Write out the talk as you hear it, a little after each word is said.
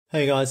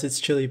Hey guys, it's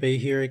Chili B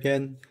here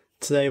again.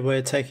 Today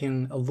we're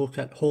taking a look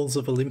at Halls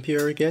of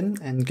Olympia again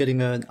and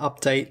getting an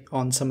update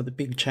on some of the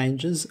big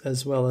changes,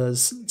 as well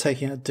as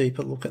taking a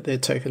deeper look at their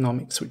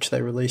tokenomics, which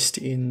they released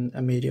in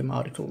a Medium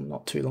article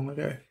not too long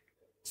ago.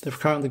 They've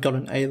currently got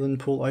an Aelin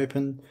Pool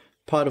open,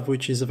 part of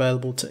which is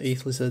available to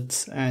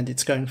Ethlizards, and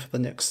it's going for the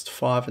next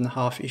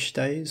 5.5-ish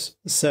days.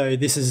 So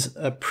this is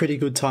a pretty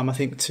good time, I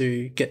think,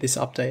 to get this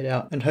update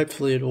out, and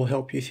hopefully it will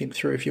help you think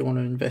through if you want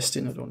to invest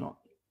in it or not.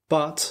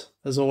 But,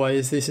 as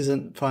always, this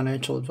isn't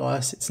financial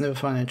advice. It's never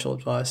financial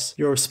advice.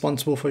 You're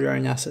responsible for your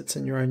own assets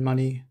and your own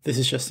money. This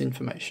is just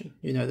information.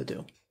 You know the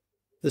deal.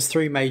 There's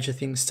 3 major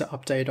things to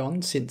update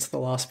on since the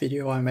last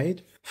video I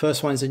made.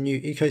 First one is a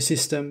new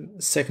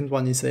ecosystem. Second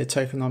one is their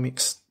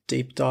tokenomics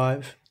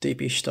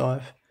deepish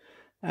dive.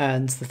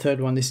 And the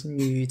third one is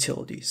new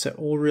utility. So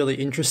all really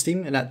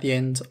interesting. And at the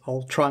end,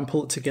 I'll try and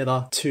pull it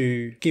together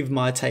to give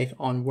my take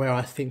on where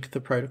I think the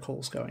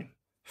protocol's going.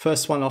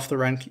 First one off the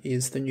rank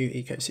is the new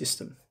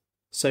ecosystem.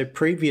 So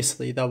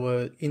previously they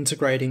were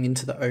integrating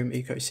into the Ohm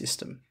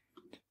ecosystem.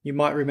 You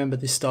might remember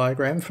this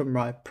diagram from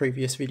my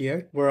previous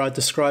video where I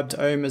described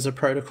Ohm as a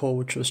protocol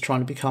which was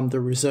trying to become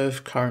the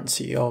reserve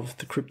currency of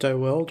the crypto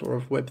world or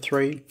of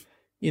Web3.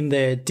 In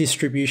their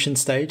distribution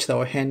stage, they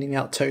were handing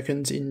out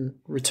tokens in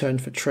return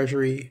for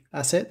treasury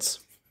assets.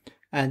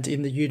 And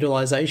in the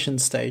utilization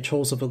stage,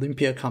 Halls of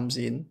Olympia comes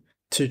in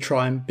to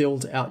try and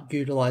build out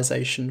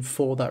utilization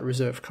for that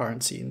reserve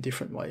currency in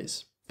different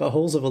ways. But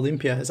Halls of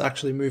Olympia has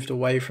actually moved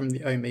away from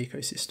the Ohm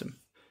ecosystem.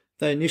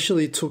 They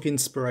initially took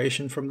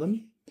inspiration from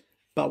them,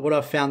 but what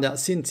I've found out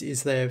since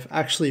is they've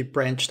actually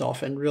branched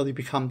off and really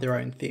become their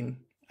own thing.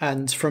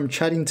 And from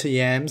chatting to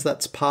Yams,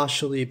 that's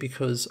partially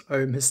because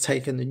Ohm has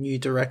taken a new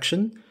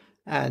direction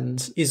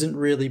and isn't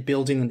really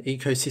building an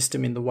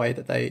ecosystem in the way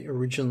that they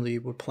originally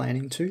were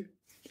planning to.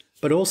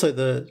 But also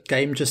the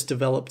game just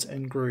developed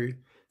and grew,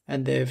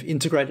 and they've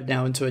integrated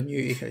now into a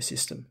new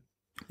ecosystem.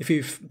 If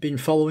you've been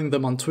following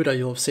them on Twitter,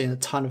 you'll have seen a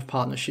ton of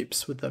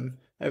partnerships with them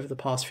over the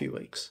past few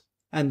weeks.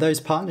 And those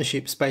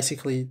partnerships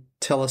basically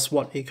tell us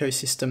what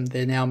ecosystem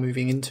they're now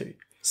moving into.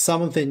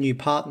 Some of their new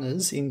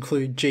partners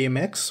include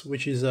GMX,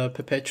 which is a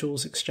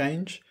perpetuals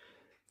exchange,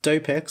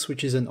 DopeX,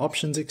 which is an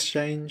options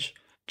exchange,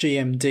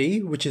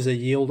 GMD, which is a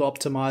yield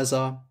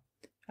optimizer,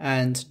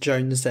 and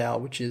JonesDAO,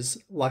 which is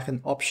like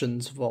an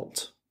options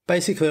vault.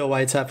 Basically a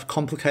way to have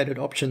complicated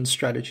option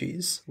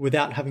strategies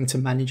without having to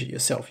manage it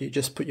yourself. You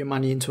just put your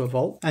money into a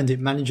vault and it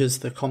manages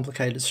the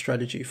complicated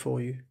strategy for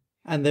you.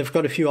 And they've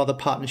got a few other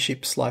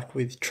partnerships like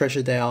with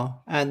TreasureDAO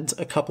and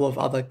a couple of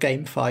other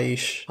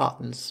Gamefi-ish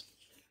partners.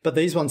 But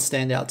these ones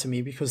stand out to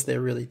me because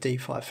they're really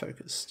DeFi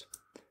focused.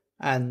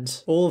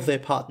 And all of their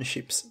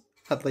partnerships,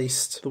 at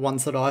least the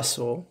ones that I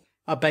saw,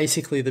 are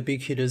basically the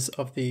big hitters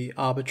of the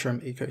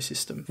Arbitrum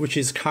ecosystem, which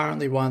is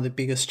currently one of the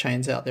biggest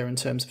chains out there in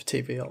terms of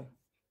TVL.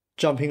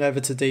 Jumping over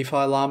to DeFi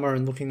Llama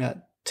and looking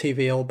at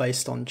TVL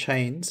based on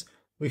chains,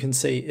 we can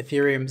see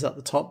Ethereum's at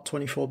the top,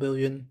 24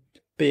 billion,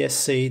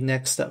 BSC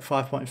next at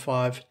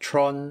 5.5,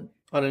 Tron,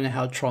 I don't know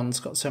how Tron's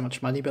got so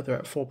much money, but they're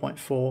at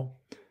 4.4,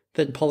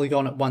 then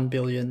Polygon at 1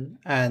 billion,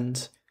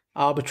 and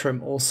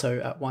Arbitrum also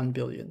at 1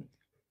 billion.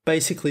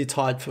 Basically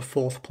tied for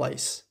 4th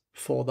place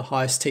for the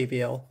highest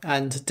TVL,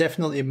 and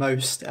definitely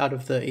most out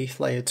of the ETH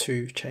Layer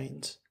 2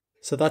 chains.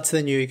 So that's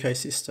their new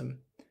ecosystem.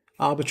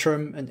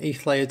 Arbitrum and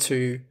ETH Layer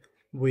 2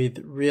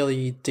 with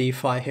really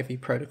DeFi heavy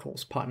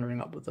protocols partnering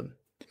up with them.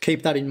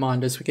 Keep that in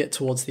mind as we get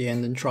towards the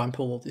end and try and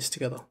pull all this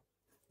together.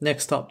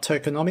 Next up,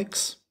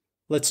 Tokenomics.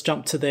 Let's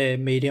jump to their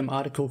Medium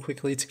article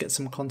quickly to get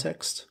some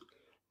context.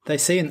 They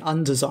see an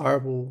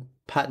undesirable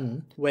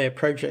pattern where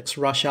projects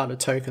rush out a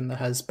token that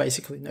has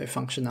basically no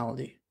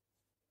functionality.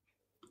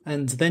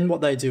 And then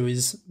what they do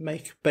is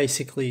make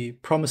basically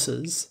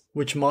promises,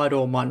 which might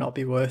or might not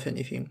be worth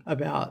anything,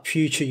 about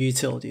future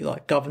utility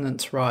like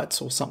governance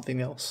rights or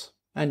something else.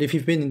 And if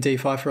you've been in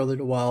DeFi for a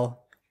little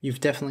while, you've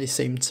definitely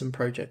seen some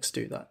projects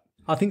do that.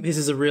 I think this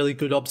is a really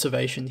good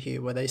observation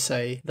here where they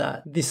say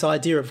that this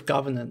idea of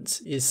governance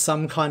is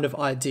some kind of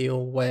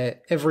ideal where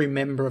every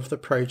member of the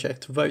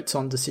project votes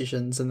on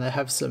decisions and they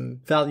have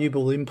some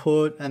valuable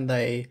input and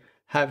they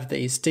have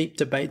these deep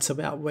debates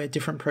about where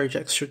different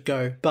projects should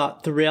go.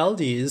 But the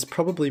reality is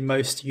probably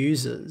most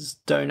users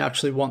don't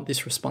actually want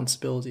this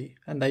responsibility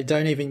and they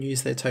don't even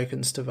use their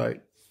tokens to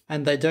vote.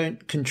 And they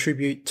don't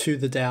contribute to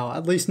the DAO,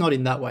 at least not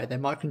in that way. They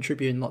might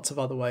contribute in lots of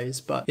other ways,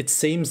 but it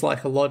seems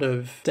like a lot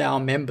of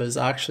DAO members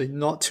are actually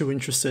not too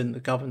interested in the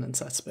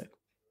governance aspect.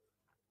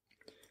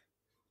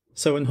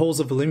 So when Halls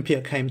of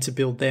Olympia came to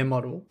build their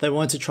model, they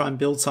wanted to try and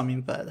build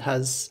something that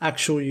has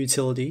actual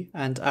utility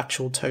and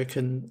actual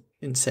token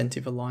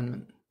incentive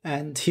alignment.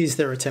 And here's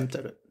their attempt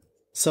at it.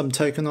 Some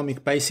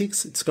tokenomic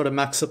basics. It's got a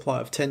max supply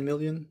of 10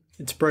 million.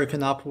 It's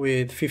broken up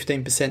with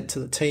 15% to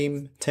the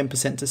team,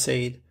 10% to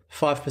seed,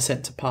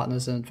 5% to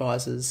partners and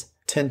advisors,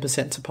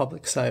 10% to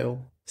public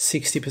sale,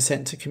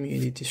 60% to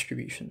community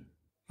distribution.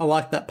 I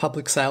like that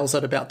public sales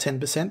at about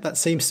 10%. That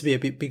seems to be a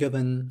bit bigger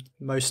than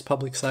most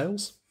public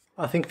sales.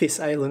 I think this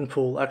Aelin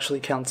Pool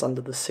actually counts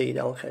under the seed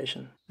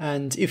allocation.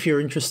 And if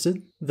you're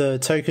interested, the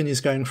token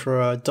is going for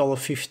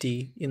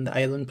 $1.50 in the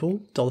Aelin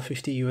Pool,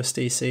 $1.50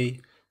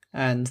 USDC,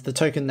 and the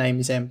token name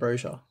is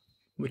Ambrosia,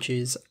 which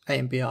is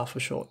AMBR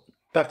for short.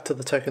 Back to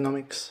the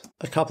tokenomics.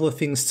 A couple of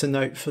things to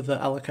note for the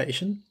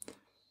allocation.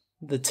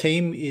 The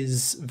team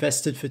is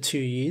vested for 2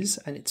 years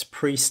and it's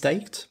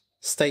pre-staked.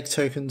 Staked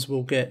tokens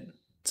will get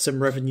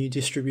some revenue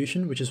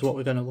distribution, which is what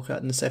we're going to look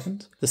at in a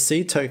second. The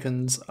seed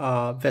tokens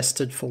are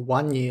vested for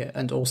 1 year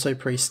and also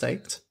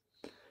pre-staked.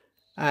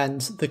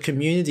 And the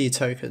community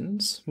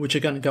tokens, which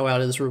are going to go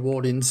out as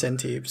reward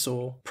incentives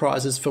or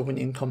prizes for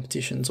winning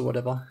competitions or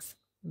whatever,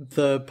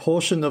 the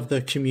portion of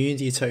the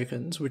community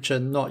tokens, which are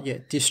not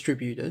yet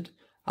distributed,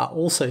 are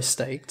also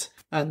staked.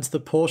 And the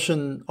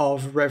portion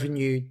of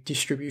revenue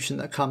distribution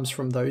that comes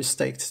from those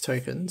staked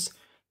tokens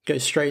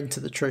goes straight into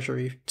the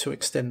treasury to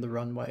extend the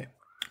runway.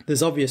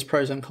 There's obvious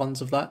pros and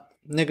cons of that.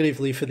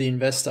 Negatively for the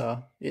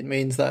investor, it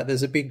means that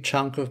there's a big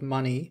chunk of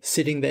money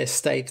sitting there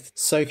staked,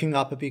 soaking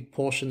up a big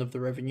portion of the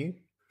revenue.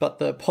 But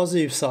the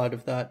positive side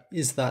of that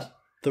is that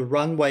the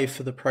runway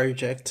for the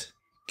project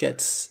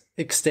gets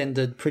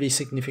extended pretty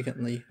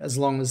significantly as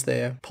long as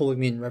they're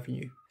pulling in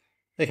revenue.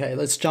 Okay,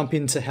 let's jump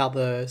into how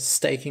the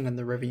staking and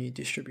the revenue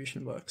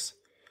distribution works.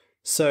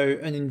 So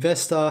an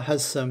investor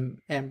has some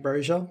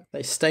ambrosia,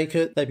 they stake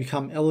it, they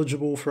become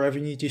eligible for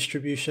revenue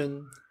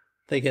distribution,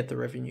 they get the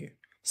revenue.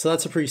 So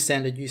that's a pretty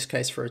standard use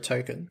case for a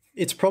token.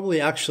 It's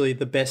probably actually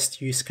the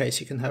best use case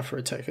you can have for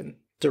a token.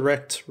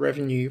 Direct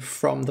revenue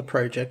from the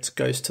project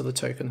goes to the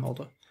token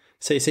holder.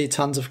 So you see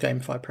tons of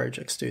Gamefi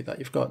projects do that.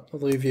 You've got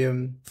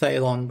Illuvium,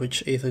 Thalon,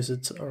 which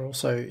Ethlizards are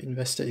also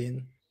invested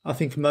in. I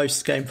think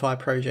most Gamefi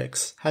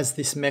projects has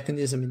this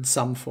mechanism in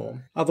some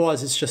form.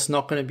 Otherwise, it's just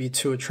not going to be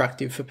too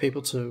attractive for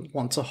people to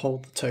want to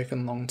hold the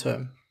token long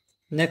term.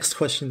 Next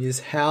question is,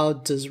 how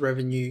does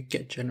revenue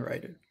get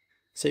generated?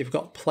 So you've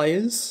got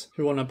players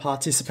who want to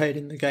participate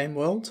in the game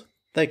world.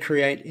 They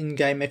create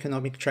in-game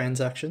economic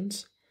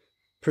transactions.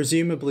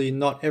 Presumably,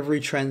 not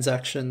every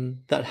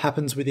transaction that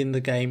happens within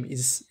the game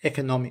is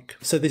economic.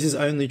 So this is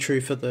only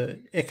true for the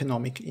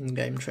economic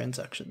in-game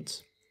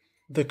transactions.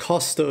 The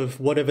cost of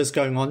whatever's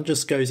going on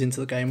just goes into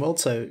the game world.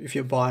 So if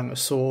you're buying a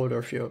sword or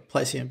if you're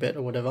placing a bet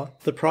or whatever,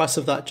 the price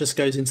of that just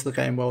goes into the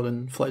game world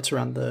and floats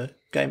around the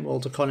game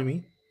world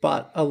economy.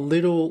 But a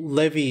little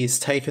levy is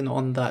taken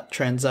on that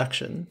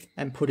transaction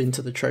and put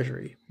into the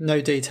treasury.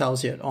 No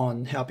details yet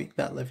on how big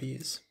that levy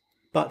is.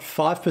 But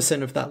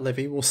 5% of that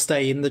levy will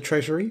stay in the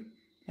treasury,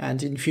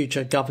 and in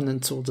future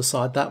governance will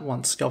decide that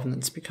once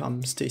governance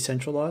becomes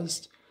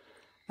decentralized.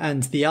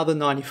 And the other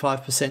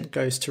 95%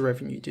 goes to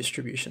revenue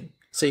distribution.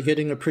 So you're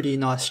getting a pretty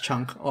nice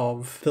chunk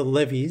of the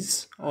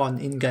levies on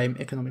in-game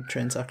economic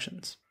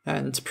transactions.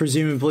 And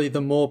presumably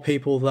the more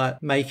people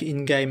that make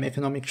in-game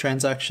economic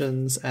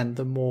transactions and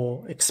the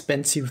more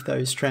expensive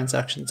those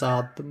transactions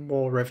are, the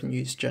more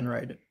revenues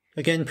generated.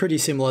 Again, pretty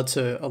similar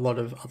to a lot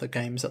of other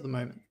games at the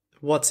moment.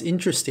 What's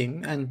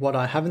interesting, and what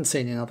I haven't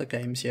seen in other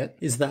games yet,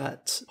 is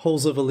that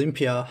Halls of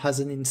Olympia has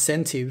an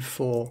incentive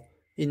for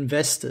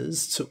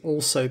investors to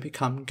also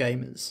become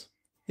gamers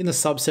in a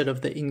subset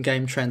of the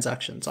in-game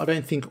transactions. I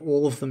don't think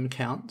all of them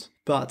count,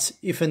 but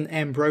if an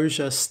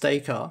Ambrosia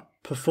staker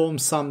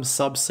performs some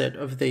subset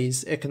of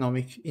these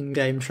economic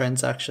in-game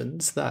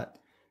transactions that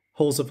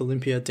Halls of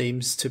Olympia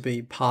deems to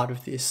be part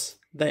of this,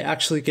 they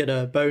actually get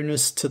a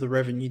bonus to the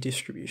revenue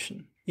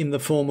distribution in the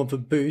form of a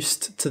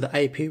boost to the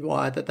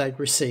APY that they'd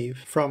receive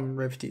from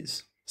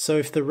RevDiz. So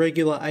if the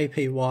regular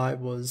APY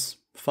was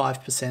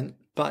 5%,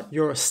 but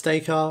you're a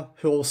staker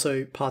who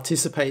also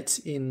participates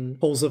in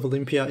Halls of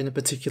Olympia in a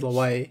particular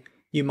way,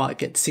 you might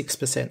get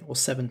 6% or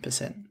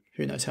 7%.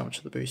 Who knows how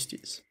much the boost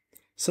is.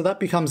 So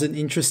that becomes an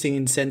interesting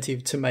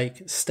incentive to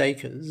make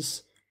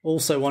stakers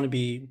also want to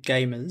be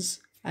gamers,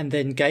 and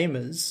then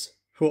gamers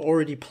who are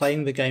already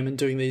playing the game and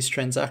doing these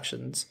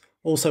transactions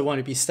also want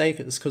to be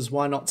stakers, because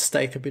why not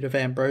stake a bit of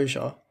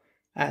ambrosia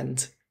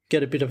and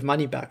get a bit of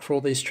money back for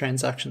all these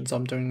transactions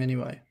I'm doing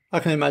anyway? I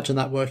can imagine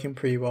that working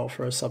pretty well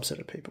for a subset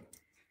of people.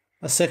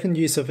 A second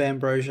use of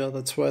ambrosia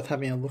that's worth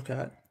having a look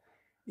at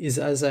is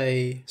as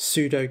a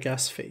pseudo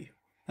gas fee.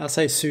 I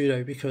say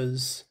pseudo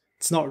because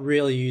it's not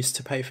really used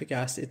to pay for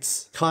gas.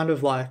 It's kind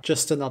of like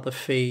just another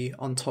fee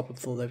on top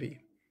of the levy.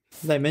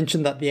 They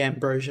mentioned that the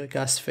ambrosia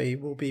gas fee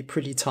will be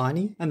pretty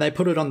tiny, and they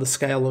put it on the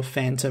scale of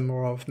Phantom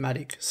or of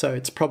Matic. So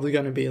it's probably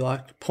going to be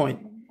like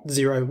 0.01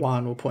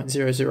 or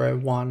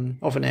 0.001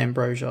 of an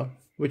ambrosia,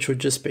 which would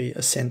just be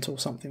a cent or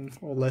something,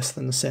 or less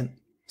than a cent.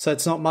 So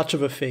it's not much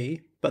of a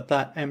fee, but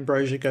that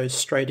ambrosia goes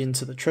straight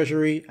into the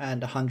treasury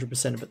and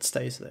 100% of it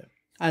stays there.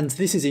 And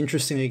this is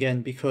interesting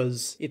again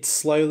because it's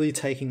slowly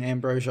taking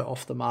ambrosia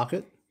off the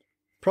market.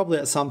 Probably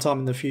at some time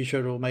in the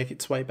future it will make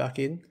its way back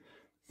in,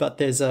 but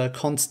there's a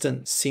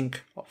constant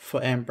sink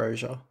for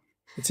ambrosia.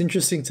 It's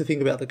interesting to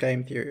think about the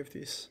game theory of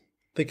this.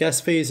 The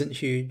gas fee isn't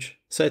huge,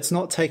 so it's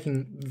not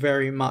taking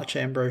very much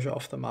ambrosia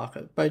off the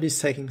market, but it is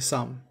taking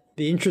some.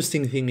 The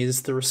interesting thing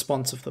is the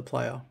response of the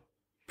player.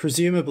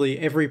 Presumably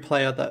every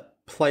player that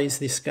plays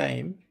this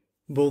game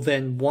will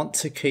then want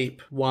to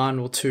keep 1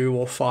 or 2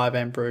 or 5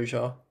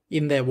 ambrosia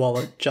in their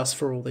wallet just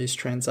for all these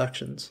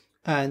transactions.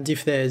 And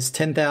if there's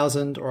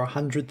 10,000 or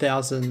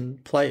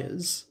 100,000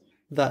 players,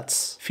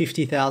 that's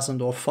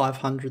 50,000 or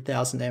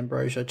 500,000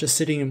 ambrosia just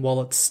sitting in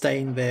wallets,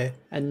 staying there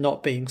and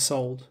not being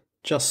sold,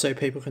 just so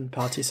people can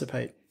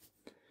participate.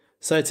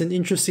 So it's an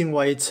interesting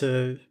way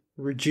to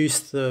reduce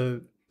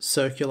the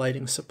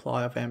circulating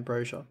supply of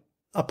ambrosia.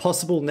 A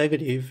possible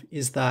negative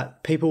is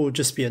that people will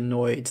just be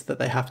annoyed that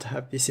they have to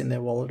have this in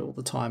their wallet all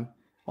the time,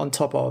 on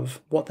top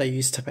of what they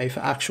use to pay for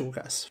actual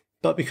gas.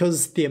 But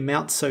because the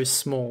amount's so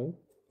small,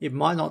 it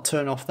might not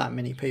turn off that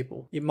many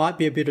people. It might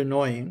be a bit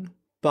annoying,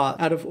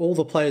 but out of all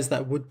the players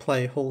that would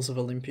play Halls of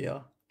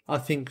Olympia, I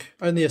think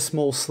only a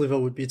small sliver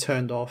would be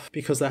turned off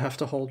because they have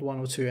to hold 1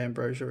 or 2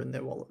 ambrosia in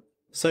their wallet.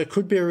 So it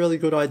could be a really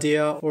good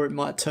idea, or it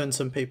might turn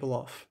some people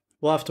off.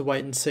 We'll have to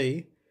wait and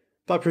see.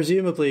 But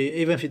presumably,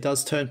 even if it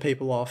does turn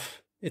people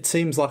off, it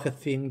seems like a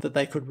thing that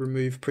they could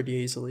remove pretty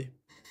easily.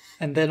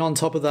 And then on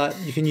top of that,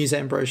 you can use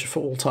ambrosia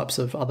for all types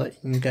of other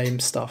in-game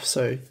stuff,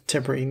 so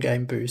temporary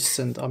in-game boosts,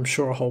 and I'm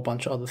sure a whole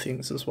bunch of other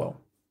things as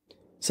well.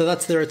 So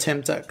that's their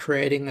attempt at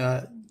creating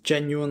a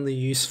genuinely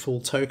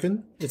useful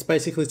token. It's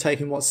basically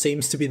taking what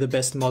seems to be the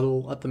best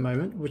model at the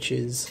moment, which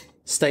is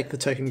stake the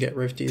token, get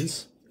rev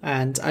dues,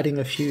 and adding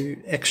a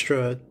few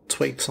extra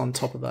tweaks on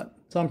top of that.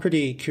 So I'm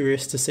pretty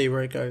curious to see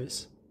where it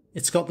goes.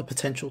 It's got the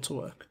potential to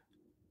work.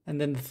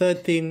 And then the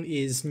third thing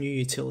is new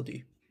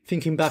utility.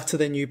 Thinking back to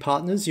their new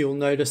partners, you'll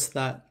notice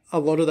that a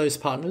lot of those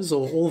partners,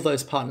 or all of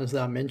those partners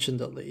that I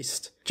mentioned at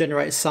least,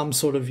 generate some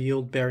sort of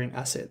yield-bearing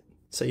asset.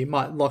 So you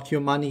might lock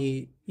your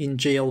money in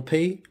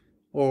GLP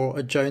or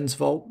a Jones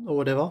Vault or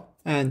whatever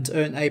and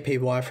earn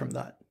APY from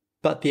that.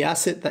 But the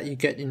asset that you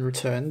get in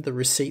return, the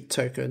receipt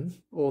token,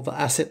 or the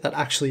asset that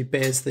actually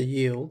bears the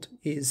yield,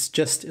 is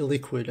just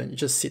illiquid and it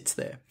just sits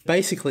there.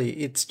 Basically,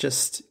 it's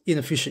just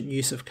inefficient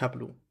use of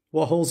capital.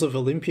 What Halls of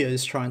Olympia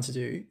is trying to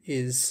do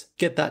is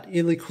get that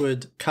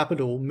illiquid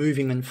capital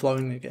moving and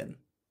flowing again.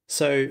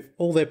 So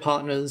all their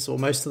partners, or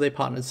most of their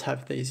partners,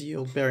 have these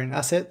yield-bearing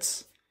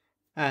assets,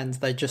 and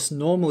they just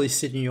normally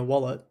sit in your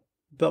wallet.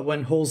 But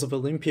when Halls of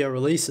Olympia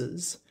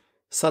releases,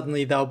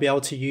 suddenly they'll be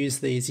able to use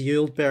these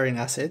yield-bearing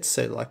assets,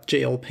 so like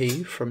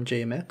GLP from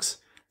GMX,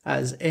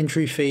 as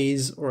entry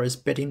fees or as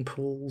betting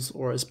pools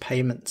or as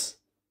payments.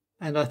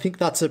 And I think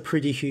that's a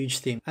pretty huge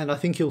thing. And I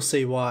think you'll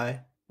see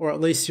why, or at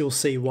least you'll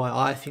see why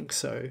I think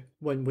so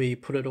when we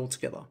put it all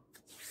together.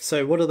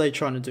 So what are they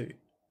trying to do?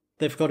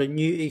 They've got a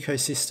new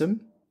ecosystem,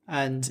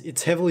 and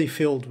it's heavily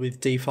filled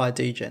with DeFi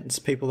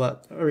degens, people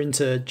that are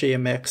into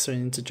GMX or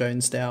into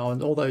Jones DAO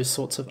and all those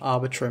sorts of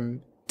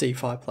Arbitrum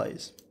DeFi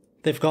plays.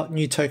 They've got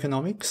new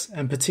tokenomics,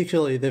 and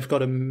particularly they've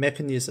got a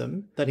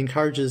mechanism that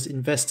encourages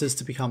investors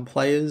to become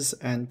players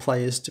and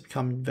players to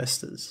become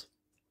investors.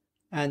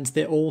 And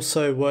they're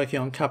also working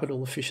on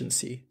capital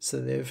efficiency. So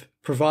they've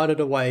provided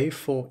a way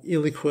for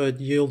illiquid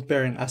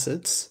yield-bearing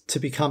assets to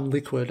become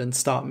liquid and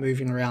start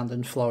moving around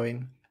and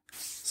flowing.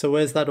 So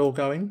where's that all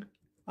going?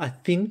 I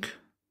think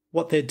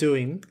what they're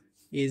doing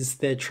is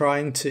they're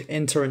trying to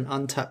enter an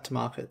untapped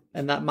market.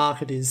 And that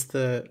market is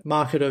the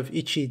market of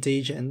itchy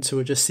degens who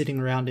are just sitting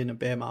around in a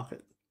bear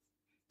market.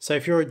 So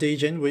if you're a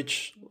degen,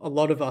 which a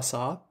lot of us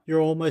are, you're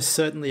almost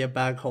certainly a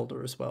bag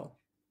holder as well.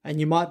 And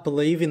you might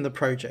believe in the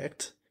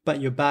project, but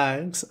your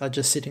bags are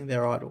just sitting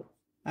there idle.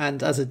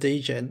 And as a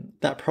degen,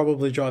 that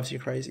probably drives you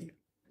crazy.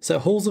 So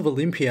Halls of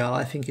Olympia,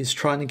 I think, is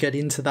trying to get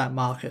into that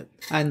market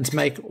and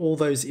make all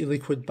those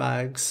illiquid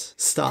bags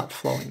start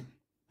flowing.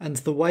 And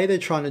the way they're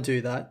trying to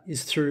do that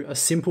is through a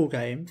simple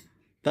game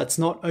that's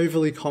not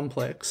overly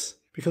complex,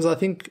 because I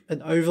think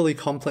an overly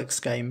complex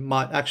game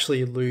might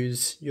actually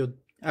lose your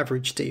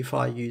average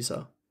DeFi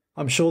user.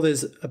 I'm sure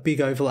there's a big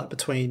overlap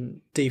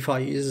between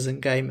DeFi users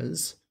and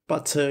gamers,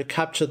 but to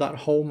capture that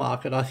whole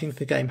market, I think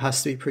the game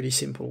has to be pretty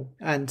simple.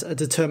 And a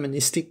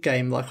deterministic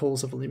game like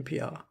Halls of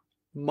Olympia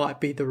might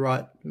be the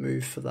right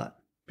move for that.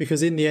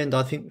 Because in the end,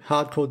 I think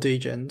hardcore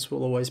degens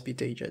will always be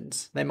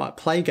degens. They might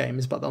play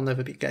games, but they'll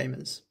never be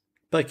gamers.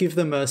 But give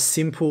them a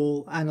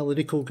simple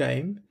analytical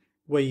game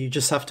where you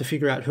just have to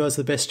figure out who has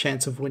the best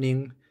chance of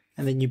winning,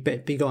 and then you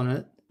bet big on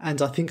it. And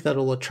I think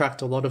that'll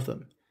attract a lot of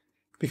them.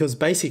 Because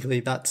basically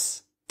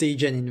that's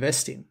degen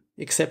investing.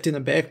 Except in a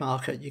bear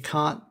market, you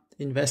can't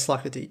invest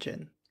like a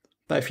degen.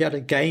 But if you had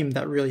a game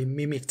that really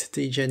mimicked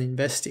degen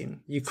investing,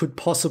 you could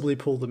possibly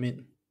pull them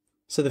in.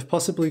 So they've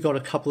possibly got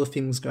a couple of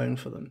things going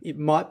for them. It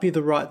might be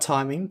the right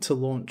timing to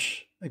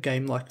launch a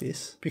game like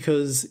this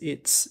because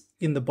it's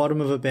in the bottom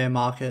of a bear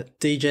market.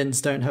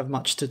 Degens don't have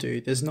much to do.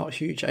 There's not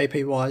huge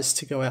APYs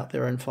to go out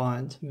there and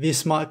find.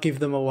 This might give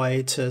them a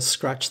way to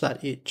scratch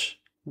that itch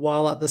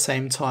while at the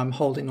same time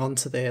holding on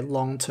to their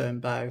long-term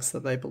bags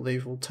that they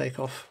believe will take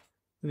off.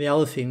 And the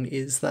other thing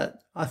is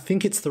that I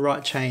think it's the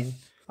right chain.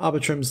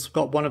 Arbitrum's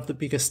got one of the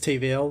biggest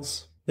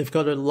TVLs. They've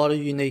got a lot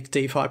of unique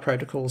DeFi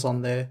protocols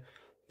on there.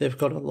 They've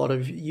got a lot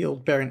of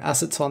yield-bearing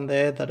assets on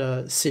there that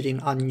are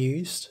sitting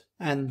unused.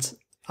 And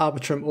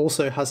Arbitrum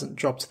also hasn't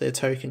dropped their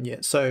token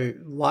yet. So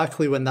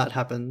likely when that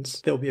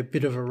happens, there'll be a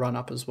bit of a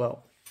run-up as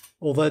well.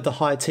 although the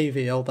high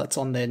TVL that's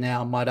on there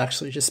now might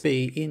actually just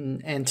be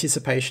in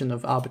anticipation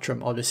of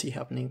Arbitrum Odyssey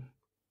happening.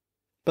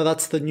 But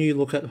that's the new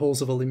look at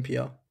Halls of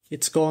Olympia.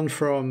 It's gone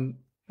from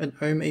an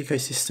Ohm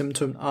ecosystem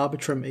to an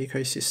Arbitrum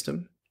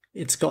ecosystem.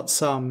 It's got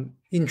some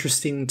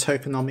interesting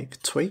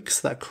tokenomic tweaks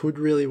that could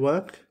really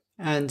work,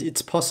 and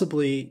it's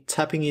possibly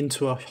tapping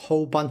into a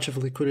whole bunch of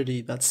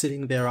liquidity that's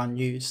sitting there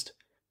unused.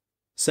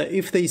 So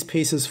if these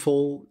pieces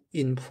fall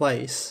in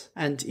place,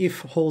 and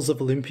if Halls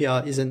of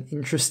Olympia is an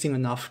interesting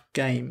enough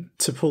game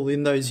to pull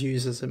in those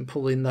users and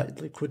pull in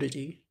that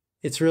liquidity,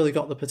 it's really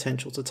got the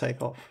potential to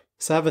take off.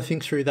 So have a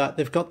think through that.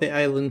 They've got the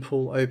Aelin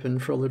Pool open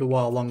for a little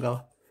while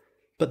longer,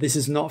 but this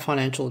is not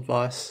financial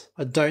advice.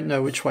 I don't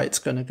know which way it's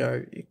going to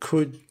go. It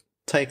could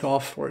take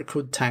off or it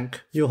could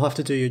tank. You'll have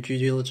to do your due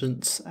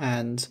diligence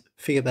and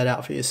figure that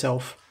out for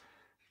yourself.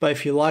 But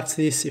if you liked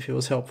this, if it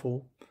was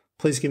helpful,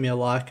 please give me a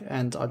like,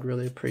 and I'd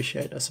really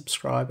appreciate a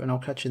subscribe, and I'll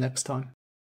catch you next time.